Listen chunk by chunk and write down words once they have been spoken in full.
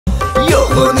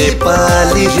हो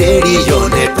Nepali radio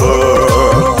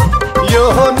network, यो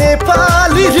हो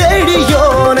नेपाली रेडियो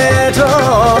नेटवर्क।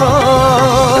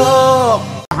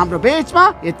 हाम्रो बेचमा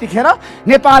यतिखेर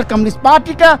नेपाल कम्युनिस्ट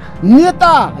पार्टीका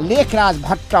नेता लेखराज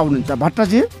भट्ट हुनुहुन्छ।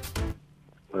 भट्टजी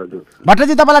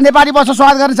तपाईँलाई नेपाली बसमा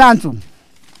स्वागत गर्न चाहन्छु।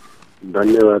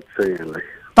 धन्यवाद छ यहाँलाई।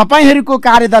 तपाईहरूको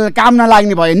कार्यदल काम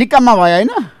नलाग्ने भयो, निकम्मा भयो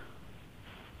होइन?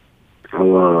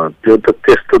 अब त्यो त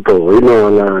त्यस्तो त होइन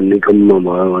होला, निकम्मा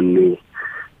भयो भन्ने।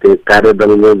 त्यो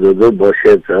कार्यदलमा जो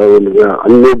बसेछ उनका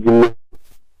अन्य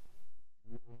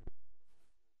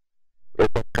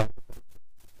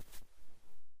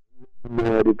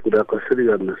जिम्मेवारी पुरा कसरी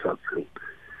गर्न सक्छन्?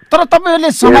 तर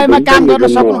तपाईँहरूले समयमा काम गर्न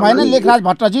सक्नु भएन लेखराज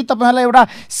भट्टजी। तपाईँहरूलाई एउटा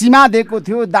सीमा दिएको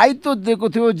थियो, दायित्व दिएको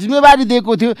थियो, जिम्मेवारी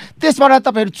दिएको थियो, त्यसबाट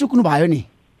तपाईँहरू चुक्नु भयो नि।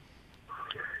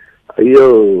 यो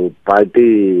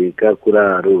पार्टीका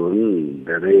कुराहरू हुन्,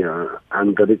 धेरै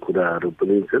आन्तरिक कुराहरू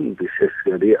पनि छन्। विशेष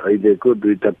गरी अहिलेको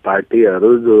दुईटा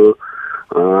पार्टीहरू जो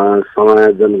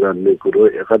समायोजन गर्ने कुरो,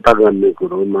 एकता गर्ने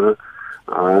कुरोमा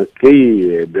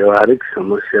केही व्यवहारिक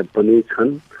समस्या पनि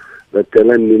छन् र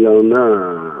त्यसलाई मिलाउन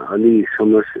अलि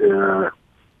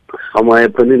समय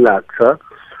पनि लाग्छ।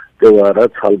 त्यो भएर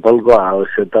छलफलको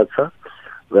आवश्यकता छ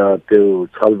र त्यो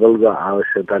छलफलको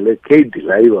आवश्यकताले केही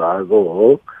ढिलाइ भएको हो।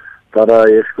 तर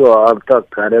यसको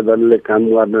अर्थ कार्यदलले काम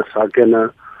गर्न सकेन,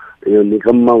 यो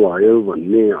निकम्मा भयो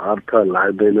भन्ने अर्थ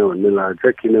लाग्दैन भन्ने लाग्छ।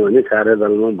 किनभने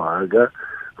कार्यदलमा भएका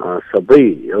सबै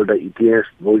एउटा इतिहास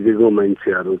बोकेको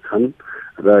मान्छेहरू छन्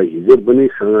र हिजो पनि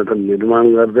संगठन निर्माण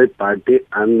गर्दै पार्टी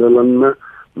आन्दोलनमा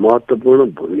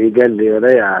महत्त्वपूर्ण भूमिका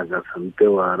लिएरै आएका छन्।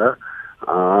 त्यो भएर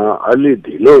अलि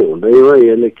ढिलो हुँदैमा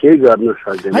यसले केही गर्न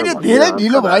सक्दैन। धेरै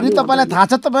ढिलो भयो नि। तपाईँलाई थाहा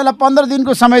छ, तपाईँलाई 15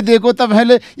 दिनको समय दिएको,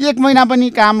 तपाईँले 1 महिना पनि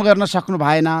काम गर्न सक्नु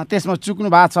भएन, त्यसमा चुक्नु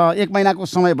भएको छ। 1 महिनाको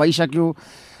समय भइसक्यो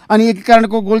अनि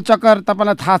एकीकरणको गोलचक्कर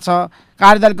तपाईँलाई थाहा छ।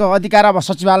 कार्यदलको अधिकार अब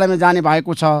सचिवालयमा जाने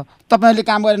भएको छ। तपाईँहरूले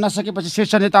काम गर्न नसकेपछि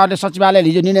शीर्ष नेताहरूले सचिवालयले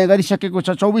हिजो निर्णय गरिसकेको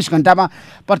छ 24 घण्टामा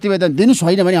प्रतिवेदन दिनुहोस्,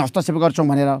 होइन भने हस्तक्षेप गर्छौँ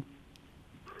भनेर।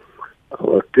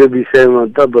 अब त्यो विषयमा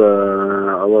त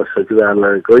अब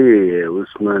सचिवालयकै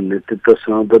उसमा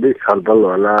नेतृत्वसँग पनि छलफल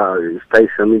होला, स्थायी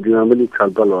समितिमा पनि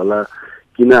छलफल होला।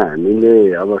 किन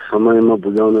हामीले अब समयमा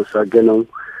बुझाउन सकेनौँ,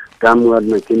 काम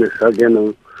गर्न किन सकेनौँ,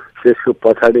 त्यसको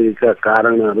पछाडिका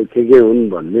कारणहरू के हुन्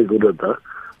भन्ने कुरो त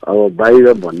अब बाहिर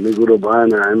भन्ने कुरो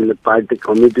भएन। हामीले पार्टी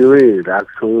कमिटीमै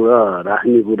राख्छौँ र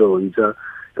राख्ने कुरो हुन्छ।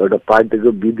 एउटा पार्टीको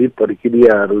विधि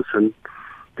प्रक्रियाहरू छन्,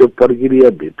 त्यो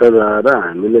प्रक्रियाभित्र रहेर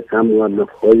हामीले काम गर्न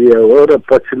खोजिएको हो। र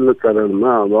पछिल्लो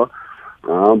चरणमा अब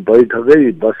बैठकै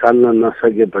बसाल्न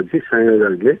नसकेपछि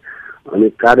संयोजकले अनि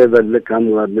कार्यदलले काम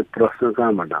गर्ने प्रश्न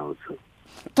कहाँबाट आउँछ?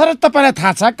 तर तपाईँलाई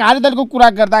थाहा छ, कार्यदलको कुरा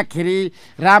गर्दाखेरि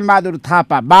रामबहादुर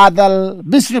थापा, बादल,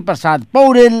 विष्णु प्रसाद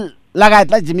पौडेल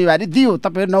लगायतलाई जिम्मेवारी दियो।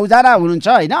 तपाईँहरू 9 जना हुनुहुन्छ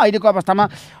होइन अहिलेको अवस्थामा।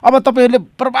 अब तपाईँहरूले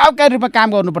प्रभावकारी रूपमा काम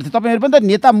गर्नुपर्थ्यो। तपाईँहरू पनि त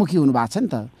नेतामुखी हुनुभएको छ नि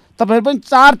त, तपाईँहरू पनि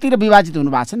 4तिर विभाजित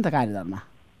हुनुभएको छ नि त कार्यदलमा।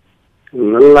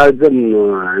 मलाई लाग्छ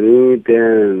हामी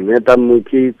त्यहाँ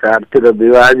नेतामुखी 4तिर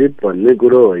विभाजित भन्ने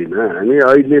कुरो होइन। हामी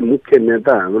अहिले मुख्य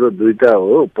नेता हाम्रो 2टा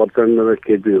हो, प्रचण्ड र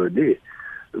केपी ओली,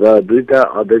 र 2टा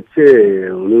अध्यक्ष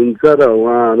हुनुहुन्छ र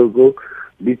उहाँहरूको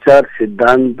विचार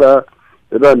सिद्धान्त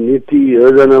र नीति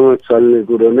योजनामा चल्ने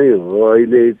कुरो नै हो।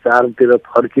 अहिले 4तिर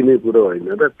फर्किने कुरो होइन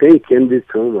र त्यही केन्द्रित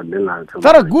छौँ भन्ने लाग्छ।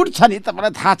 तर गुट छ नि,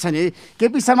 तपाईँलाई थाहा छ नि,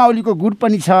 केपी शर्मा ओलीको गुट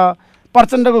पनि छ,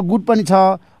 प्रचण्डको गुट पनि छ,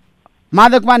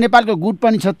 माधव कुमार नेपालको गुट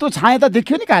पनि छ। त्यो छाया त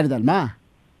देखियो नि कार्यदलमा।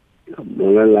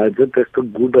 मलाई लाग्छ त्यस्तो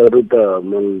गुटहरू त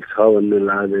मलाई छ भन्ने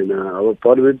लाग्दैन। अब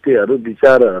प्रवृत्तिहरू,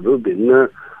 विचारहरू भिन्न,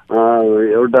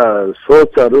 एउटा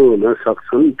सोचहरू हुन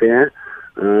सक्छन्। त्यहाँ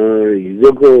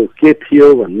हिजोको के थियो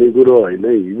भन्ने कुरो होइन।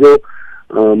 हिजो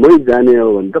मै जाने हो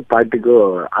भने त पार्टीको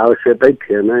आवश्यकतै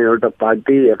थिएन। एउटा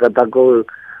पार्टी एकताको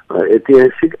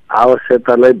ऐतिहासिक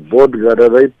आवश्यकतालाई बोध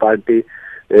गरेरै पार्टी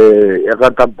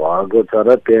एकता भएको छ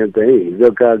र त्यहाँ चाहिँ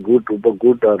हिजोका गुट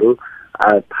उपगुटहरू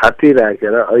थाती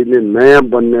राखेर अहिले नयाँ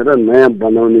बन्ने र नयाँ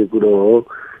बनाउने कुरो हो।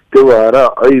 त्यो भएर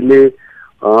अहिले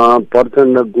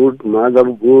प्रचण्ड गुट, माधव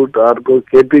गुट, अर्को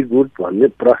केपी गुट भन्ने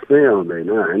प्रश्नै आउँदैन।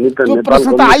 हामी त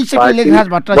प्रश्न त आइसक्यो लेखराज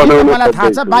भट्टजी, मलाई थाहा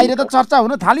छ। बाहिर त चर्चा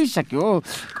हुन थालिसक्यो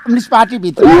कम्युनिस्ट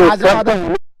पार्टीभित्र।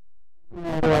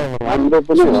 राम्रो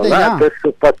पनि होला त्यसको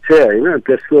पक्ष होइन,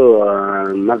 त्यसको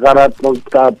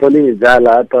नकारात्मकता पनि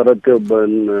जाला। तर त्यो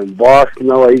बहस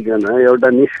नभइकन एउटा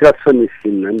निष्कर्ष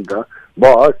निस्किन्न नि त।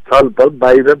 बहस छलफल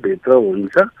बाहिर भित्र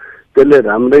हुन्छ, त्यसले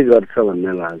राम्रै गर्छ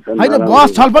भन्ने लाग्छ। होइन, बहस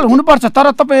छलफल हुनुपर्छ।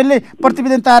 तर तपाईँहरूले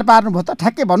प्रतिवेदन तयार पार्नुभयो त?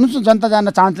 ठ्याक्कै भन्नुहोस् न, जनता जान्न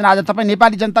चाहन्छन्। आज तपाईँ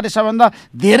नेपाली जनताले सबभन्दा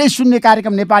धेरै सुन्ने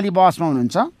कार्यक्रम नेपाली बहसमा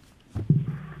हुनुहुन्छ।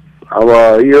 अब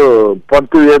यो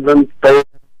प्रतिवेदन तयार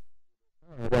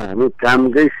अब हामी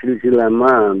कामकै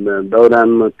सिलसिलामा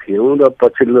दौरानमा थियौँ र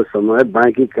पछिल्लो समय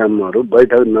बाँकी कामहरू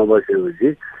बैठक नबसेपछि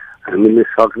हामीले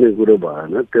सक्ने कुरो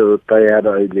भएन। त्यो तयार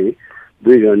अहिले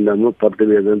 2 घण्टामा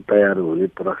प्रतिवेदन तयार हुने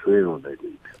प्रश्नै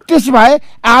आउँदैन। त्यसो भए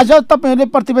आज तपाईँहरूले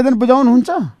प्रतिवेदन बुझाउनुहुन्छ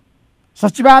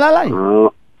सचिवालयलाई?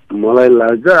 मलाई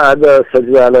लाग्छ आज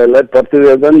सचिवालयलाई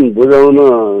प्रतिवेदन बुझाउन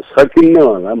सकिन्न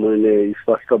होला, मैले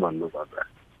स्पष्ट भन्नुपर्दा।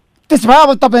 त्यसो भए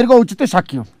अब तपाईँहरूको औचित्य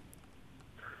सकियो?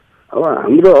 अब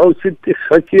हाम्रो औचित्य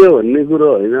सकियो भन्ने कुरो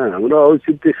होइन, हाम्रो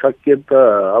औचित्य सकिए त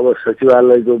अब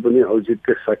सचिवालयको पनि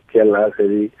औचित्य सकिएला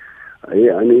फेरि है,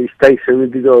 अनि स्थायी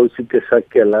समितिको औचित्य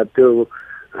सकिएला। त्यो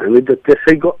हामी त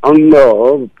त्यसैको अङ्ग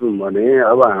हो भने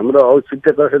अब हाम्रो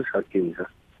औचित्य कसरी सकिन्छ?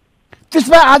 त्यसो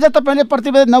भए आज तपाईँले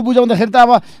प्रतिवेदन नबुझाउँदाखेरि त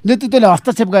अब नेतृत्वले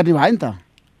हस्तक्षेप गर्ने भयो नि त?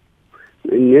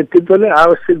 नेतृत्वले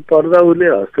आवश्यक पर्दा उसले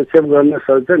हस्तक्षेप गर्न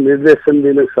सक्छ, निर्देशन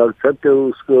दिन सक्छ, त्यो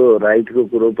उसको राइटको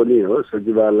कुरो पनि हो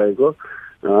सचिवालयको।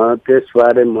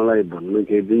 त्यसबारे मलाई भन्नु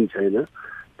केही दिन छैन।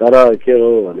 तर के हो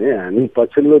भने हामी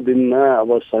पछिल्लो दिनमा अब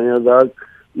संयोजक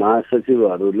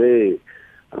महासचिवहरूले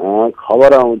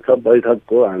खबर आउँछ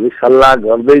बैठकको, हामी सल्लाह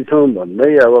गर्दैछौँ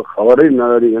भन्दै अब खबरै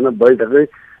नगरिकन बैठकै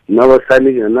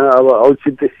नबसालिकन अब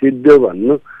औचित्य सिद्धियो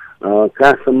भन्नु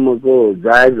कहाँसम्मको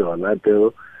जायज होला?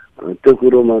 त्यो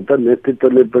कुरोमा त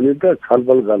नेतृत्वले पनि त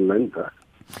छलफल गर्ला नि त।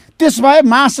 त्यस भए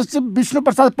महासचिव विष्णु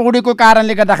प्रसाद पौडेलको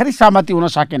कारणले गर्दाखेरि सहमति हुन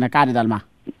सकेन कार्यदलमा?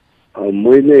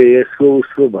 मैले यसको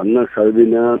उसको भन्न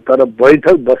सक्दिनँ, तर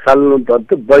बैठक बसाल्नु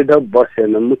पर्थ्यो, बैठक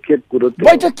बसेन। मुख्य कुरो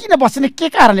बैठक किन बसेन, के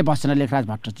कारणले बसेन लेखराज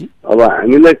भट्टजी? अब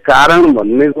हामीलाई कारण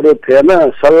भन्ने कुरो थिएन,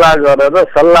 सल्लाह गरेर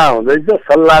सल्लाह हुँदैछ,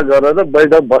 सल्लाह गरेर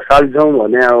बैठक बसाल्छौँ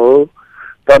भने हो।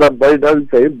 तर बैठक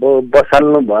चाहिँ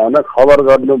बसाल्नु भएन, खबर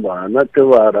गर्नु भएन। त्यो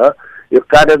भएर यो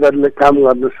कार्यदलले काम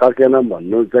गर्न सकेन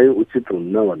भन्नु चाहिँ उचित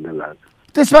हुन्न भन्ने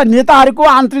लाग्छ। त्यसो भए नेताहरूको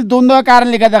आन्तरिक द्वन्द्वका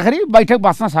कारणले गर्दाखेरि बैठक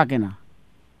बस्न सकेन?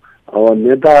 अब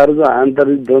नेताहरूको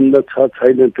आन्तरिक द्वन्द्व छ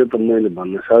छैन त्यो त मैले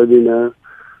भन्न सक्दिनँ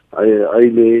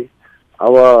अहिले।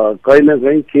 अब कहीँ न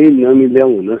कहीँ केही नमिल्या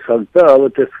हुनसक्छ, अब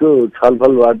त्यसको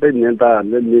छलफलबाटै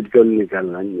नेताहरूले निकाल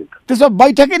निकाल्ला नि। त्यसो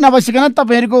बैठकै नबसिकन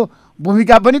तपाईँहरूको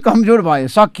भूमिका पनि कमजोर भयो,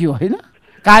 सकियो होइन?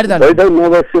 कार्यदल बैठक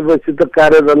नबसेपछि त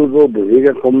कार्यदलको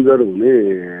भूमिका कमजोर हुने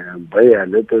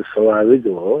भइहाल्यो, त्यो स्वाभाविक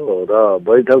हो। र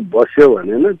बैठक बस्यो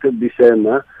भने न त्यो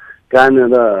विषयमा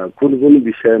कहाँनिर कुन कुन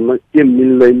विषयमा के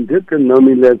मिल्दैन थियो, त्यो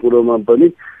नमिलेको कुरोमा पनि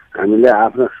हामीले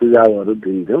आफ्ना सुझावहरू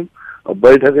दिन्थ्यौँ।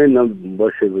 बैठकै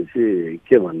नबसेपछि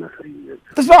के भन्न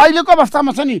सकिन्छ? त्यसो अहिलेको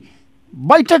अवस्थामा छ नि,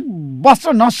 बैठक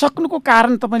बस्न नसक्नुको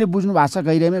कारण तपाईँले बुझ्नु भएको छ?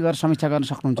 गहिराइमै गएर समीक्षा गर्न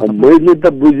सक्नुहुन्छ? मैले त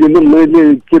बुझिनँ। मैले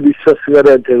के विश्वास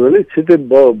गरेको थिएँ भने छिटै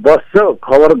बस्छ,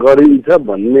 खबर गरिन्छ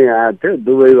भन्ने आएको थियो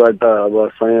दुवैबाट, अब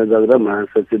संयोजक र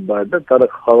महासचिवबाट। तर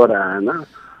खबर आएन।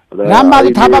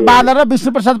 रामबहादुर थापा बादल र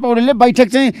विष्णु प्रसाद पौडेलले बैठक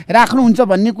चाहिँ राख्नुहुन्छ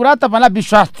भन्ने कुरा तपाईँलाई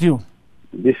विश्वास थियो?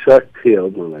 विश्वास थियो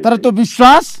मलाई। तर त्यो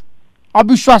विश्वास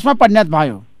अविश्वासमा परिणत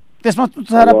भयो, त्यसमा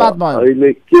तुच्छापात भयो।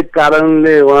 अहिले के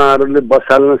कारणले उहाँहरूले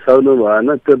बसाल्न सक्नु भएन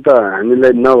त्यो त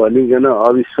हामीलाई नभनिकन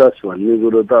अविश्वास भन्ने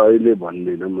कुरो त अहिले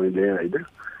भन्दिनँ मैले होइन।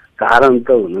 कारण त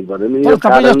हुनु पर्यो नि। यो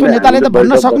जस्तो नेताले त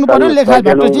भन्न सक्नु पर्यो लेखराज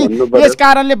भट्टजी, यस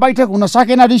कारणले बैठक हुन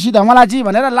सकेन ऋषि धमलाजी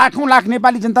भनेर लाखौँ लाख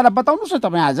नेपाली जनतालाई बताउनुहोस् न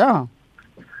तपाईँ आज।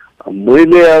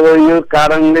 मैले अब यो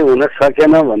कारणले हुन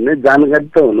सकेन भन्ने जानकारी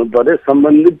त हुनु पर्यो।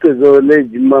 सम्बन्धित जसले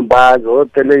जिम्मा बाग हो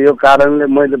त्यसले यो कारणले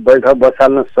मैले बैठक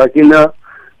बसाल्न सकिनँ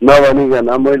नभनिकन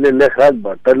मैले लेखराज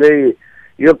भट्टले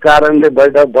यो कारणले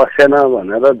बैठक बसेन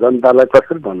भनेर जनतालाई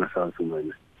कसरी भन्न सक्छु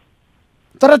मैले?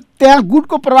 तर त्यहाँ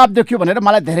गुटको प्रभाव देखियो भनेर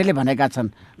मलाई धेरैले भनेका छन्।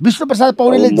 विष्णु प्रसाद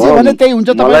पौडेलले जे भने त्यही हुन्छ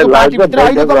तपाईँको पार्टीभित्र।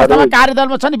 अहिलेको अवस्थामा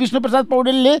कार्यदलमा छ नि विष्णु प्रसाद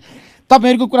पौडेलले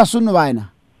तपाईँहरूको कुरा सुन्नु भएन?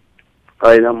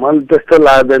 होइन, मलाई त्यस्तो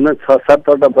लाग्दैन। 6-7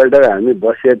 वटा बैठक हामी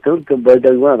बसेका थियौँ, त्यो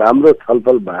बैठकमा राम्रो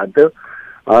छलफल भएको थियो।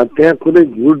 त्यहाँ कुनै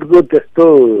गुटको त्यस्तो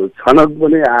छनक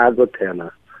पनि आएको थिएन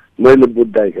मैले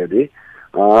बुझ्दाखेरि।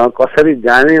 कसरी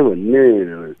जाने भन्ने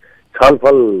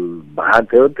छलफल भएको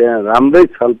थियो, त्यहाँ राम्रै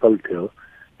छलफल थियो।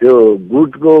 त्यो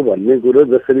गुटको भन्ने कुरो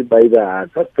जसरी बाहिर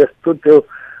आएछ त्यस्तो त्यो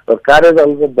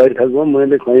कार्यदलको बैठकमा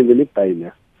मैले कहीँ पनि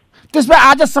पाइनँ। त्यसमा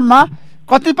आजसम्म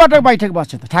कति पटक बैठक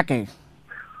बस्यो त ठ्याक्कै?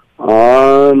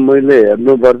 मैले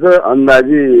हेर्नुपर्छ,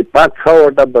 अन्दाजी 5-6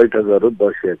 वटा बैठकहरू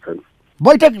बसेका छन्।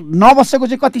 बैठक नबसेको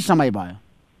चाहिँ कति समय भयो?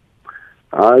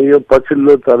 यो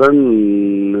पछिल्लो चरण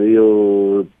यो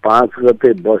 5 गते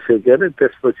बस्यो के अरे,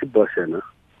 त्यसपछि बसेन।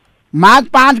 माघ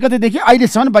 5 गतेदेखि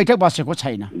अहिलेसम्म बैठक बसेको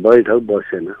छैन? बैठक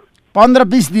बसेन।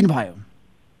 15-20 दिन भयो।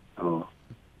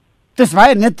 त्यस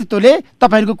भए नेतृत्वले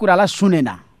तपाईँहरूको कुरालाई सुनेन?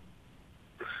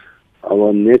 अब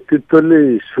नेतृत्वले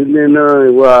सुनेन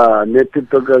वा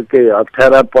नेतृत्वका केही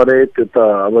अप्ठ्यारा परे त्यो त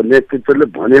अब नेतृत्वले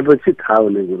भनेपछि थाहा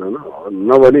हुने कुरो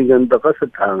नभनिकन त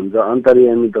कसरी थाहा हुन्छ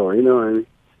अन्तर्यामी त होइनौँ हामी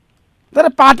तर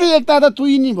पार्टी एकता त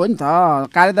तुइनी भयो नि त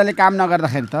कार्यदलले काम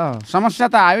नगर्दाखेरि त समस्या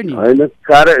त आयो नि होइन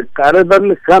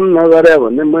कार्यदलले काम नगरे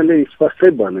भने मैले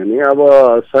स्पष्टै भने नि अब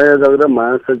संयोजक र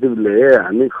महासचिवले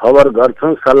हामी खबर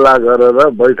गर्छौँ सल्लाह गरेर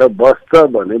बैठक बस्छ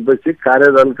भनेपछि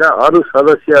कार्यदलका अरू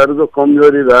सदस्यहरूको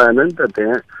कमजोरी रहेन नि त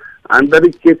त्यहाँ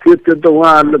आन्तरिक के थियो त्यो त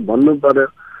उहाँहरूले भन्नु पर्यो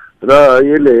र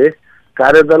यसले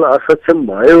कार्यदल असक्षम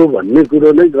भयो भन्ने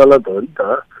कुरो नै गलत हो नि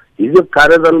त हिजो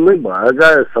कार्यदलमै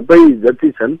भएका सबै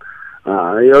जति छन्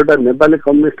एउटा नेपाली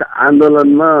कम्युनिस्ट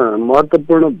आन्दोलनमा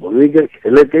महत्त्वपूर्ण भूमिका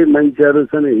खेलेकै मान्छेहरू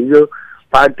छन् हिजो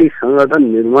पार्टी सङ्गठन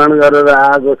निर्माण गरेर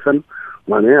आएको छन्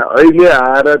भने अहिले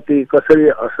आएर ती कसरी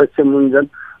असक्षम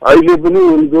हुन्छन् अहिले पनि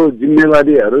उनको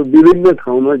जिम्मेवारीहरू विभिन्न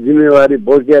ठाउँमा जिम्मेवारी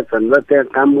बोकेका छन् र त्यहाँ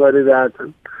काम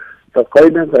गरिरहेछन् त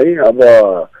कहीँ न कहीँ अब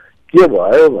के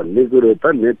भयो भन्ने कुरो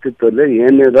त नेतृत्वले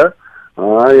यहाँनिर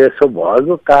यसो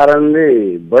भएको कारणले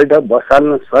बैठक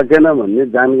बसाल्न सकेन भन्ने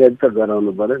जानकारी त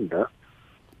गराउनु पर्यो नि त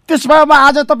त्यस भएमा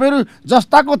आज तपाईँहरू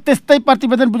जस्ताको त्यस्तै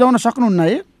प्रतिवेदन बुझाउन सक्नुहुन्न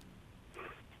है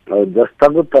अब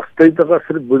जस्ताको तस्तै त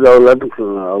कसरी बुझाउला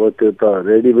अब त्यो त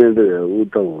रेडिमेड ऊ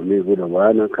त हुने कुरो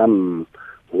भएन काम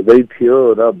हुँदै थियो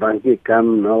र बाँकी काम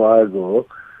नभएको हो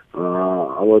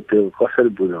अब त्यो कसरी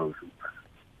बुझाउँछु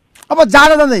अब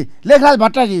जाँदै लेखराज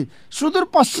भट्टजी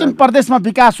सुदूरपश्चिम प्रदेशमा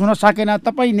विकास हुन सकेन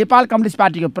तपाईँ नेपाल कम्युनिस्ट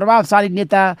पार्टीको प्रभावशाली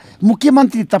नेता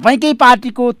मुख्यमन्त्री तपाईँकै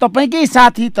पार्टीको तपाईँकै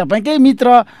साथी तपाईँकै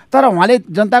मित्र तर उहाँले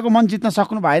जनताको मन जित्न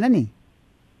सक्नु भएन नि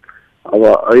अब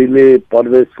अहिले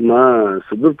प्रदेशमा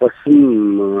सुदूरपश्चिम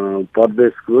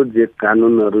प्रदेशको जे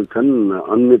कानुनहरू छन्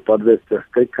अन्य प्रदेश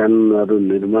जस्तै कानुनहरू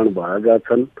निर्माण भएका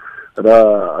छन् र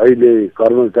अहिले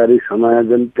कर्मचारी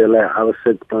समायोजन त्यसलाई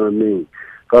आवश्यक पर्ने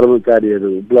कर्मचारीहरू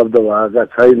उपलब्ध भएका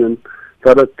छैनन्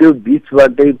तर त्यो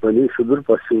बिचबाटै पनि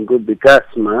सुदूरपश्चिमको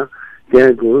विकासमा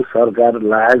त्यहाँको सरकार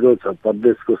लागेको छ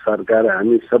प्रदेशको सरकार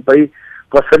हामी सबै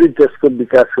कसरी त्यसको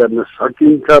विकास गर्न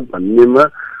सकिन्छ भन्नेमा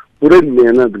पुरै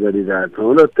मेहनत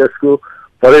गरिरहेछौँ र त्यसको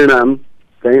परिणाम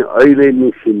चाहिँ अहिले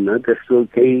निस्किन्न त्यसको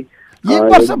केही एक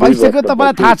वर्ष भइसक्यो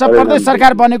तपाईँलाई थाहा छ प्रदेश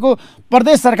सरकार बनेको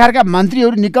प्रदेश सरकारका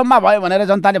मन्त्रीहरू निकम्मा भयो भनेर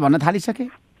जनताले भन्न थालिसके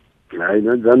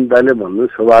होइन जनताले भन्नु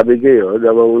स्वाभाविकै हो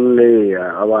जब उनले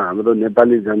अब हाम्रो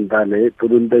नेपाली जनताले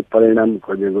तुरुन्तै परिणाम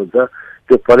खोजेको छ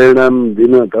त्यो परिणाम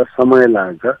दिन त समय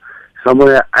लाग्छ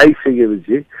समय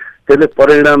आइसकेपछि त्यसले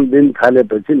परिणाम दिन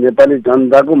थालेपछि नेपाली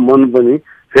जनताको मन पनि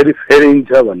फेरि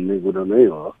फेरिन्छ भन्ने कुरो नै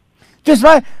हो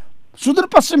त्यसमा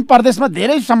सुदूरपश्चिम प्रदेशमा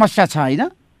धेरै समस्या छ होइन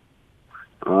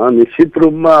निश्चित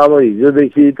रूपमा अब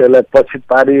हिजोदेखि त्यसलाई पछि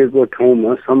पारिएको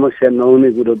ठाउँमा समस्या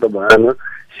नहुने कुरो त भएन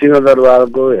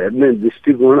सिंहदरबारको हेर्ने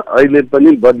दृष्टिकोण अहिले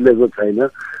पनि बदलेको छैन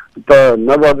त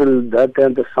नबदल्दा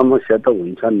त्यहाँ त समस्या त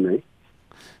हुन्छन् नै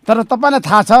तर तपाईँलाई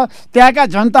थाहा छ त्यहाँका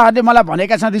जनताहरूले मलाई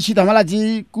भनेका छन् ऋषि धमलाजी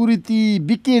कुरीति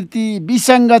विकृति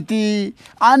विसङ्गति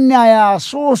अन्याय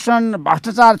शोषण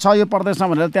भ्रष्टाचार छ यो प्रदेशमा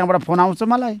भनेर त्यहाँबाट फोन आउँछ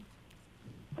मलाई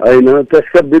होइन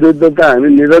त्यसका विरुद्ध त हामी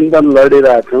निरन्तर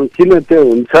लडिरहेछौँ किन त्यो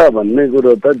हुन्छ भन्ने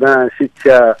कुरो त जहाँ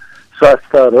शिक्षा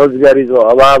स्वास्थ्य रोजगारीको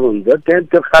अभाव हुन्छ त्यहाँ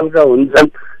त्यो खालका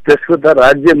हुन्छन् त्यसको त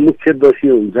राज्य मुख्य दोषी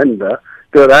हुन्छ नि त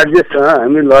त्यो राज्यसँग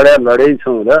हामी लडै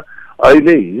छौँ र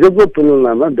अहिले हिजोको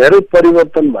तुलनामा धेरै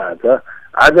परिवर्तन भएको छ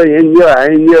आज एनजिओ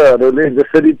आइएनजिओहरूले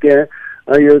जसरी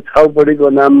त्यहाँ यो छाउपडीको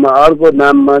नाममा अर्को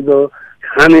नाममा जो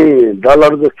खाने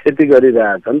डलरको खेती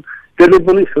गरिरहेछन् त्यसले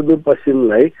पनि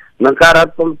सुदूरपश्चिमलाई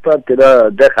नकारात्मकतातिर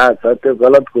देखाएको छ त्यो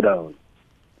गलत कुरा हो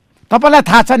तपाईँलाई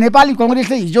थाहा छ नेपाली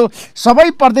कङ्ग्रेसले हिजो सबै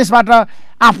प्रदेशबाट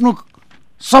आफ्नो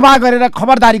सभा गरेर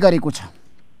खबरदारी गरेको छ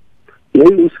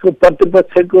यही उसको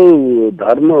प्रतिपक्षको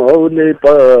धर्म हो उसले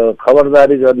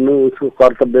खबरदारी गर्नु उसको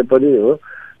कर्तव्य पनि हो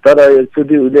तर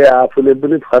एकचोटि उसले आफूले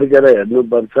पनि फर्केर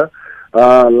हेर्नुपर्छ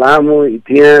लामो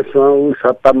इतिहासमा ऊ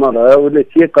सत्तामा रह्यो उसले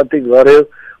के कति गर्यो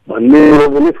भन्ने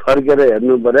पनि फर्केर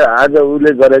हेर्नु पर्यो आज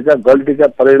उसले गरेका गल्तीका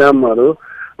परिणामहरू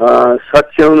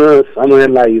सच्याउन समय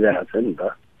लागिरहेछ नि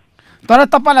त तर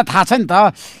तपाईँलाई थाहा छ नि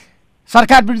त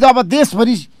सरकार विरुद्ध अब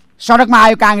देशभरि सडकमा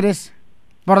आयो काङ्ग्रेस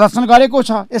प्रदर्शन गरेको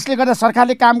छ यसले गर्दा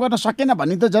सरकारले काम गर्न सकेन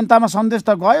भन्ने त जनतामा सन्देश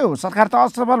त गयो सरकार त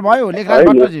असफल भयो लेखराज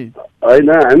भट्टजी होइन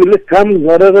हामीले काम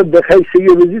गरेर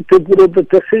देखाइसकेपछि त्यो कुरो त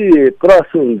त्यसै क्रस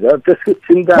हुन्छ त्यसको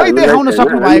चिन्ता देखाउन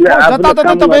सक्नु भएको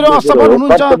जताततै तपाईँहरू असफल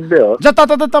हुनुहुन्छ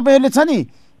जताततै तपाईँहरूले छ नि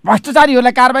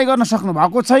भ्रष्टाचारीहरूलाई कारबाही गर्न सक्नु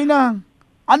भएको छैन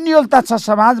अन्योलता छ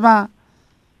समाजमा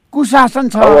कुशासन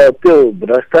छ अब त्यो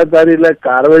भ्रष्टाचारीलाई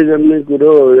कारबाही गर्ने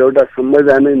कुरो एउटा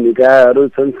संवैधानिक निकायहरू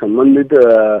छन् सम्बन्धित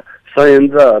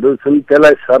संयन्त्रहरू छन्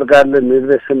त्यसलाई सरकारले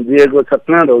निर्देशन दिएको छ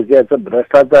कहाँ रोकिएको छ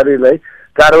भ्रष्टाचारीलाई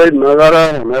कारवाही नगर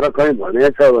भनेर कहीँ भनेको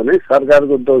छ भने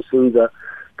सरकारको दोष हुन्छ।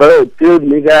 तर त्यो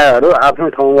निकायहरू आफ्नो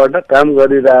ठाउँबाट काम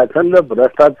गरिरहेछन् र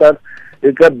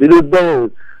भ्रष्टाचारका विरुद्ध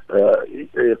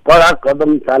कडा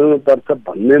कदम चाल्नुपर्छ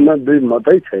भन्नेमा दुई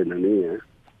मतै छैन नि यहाँ।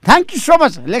 Thank you so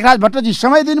much Lekhraj Bhattji,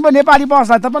 समय दिनुभयो नेपाली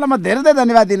बहसलाई। तपाईँलाई म धेरै धेरै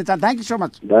धन्यवाद दिन चाहन्छु। Thank you so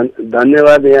much.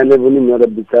 धन्यवाद यहाँले पनि मेरो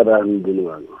विचार राख्नु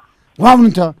दिनुभएको। उहाँ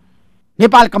हुनुहुन्छ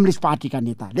नेपाल कम्युनिस्ट पार्टीका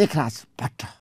नेता लेखराज भट्ट।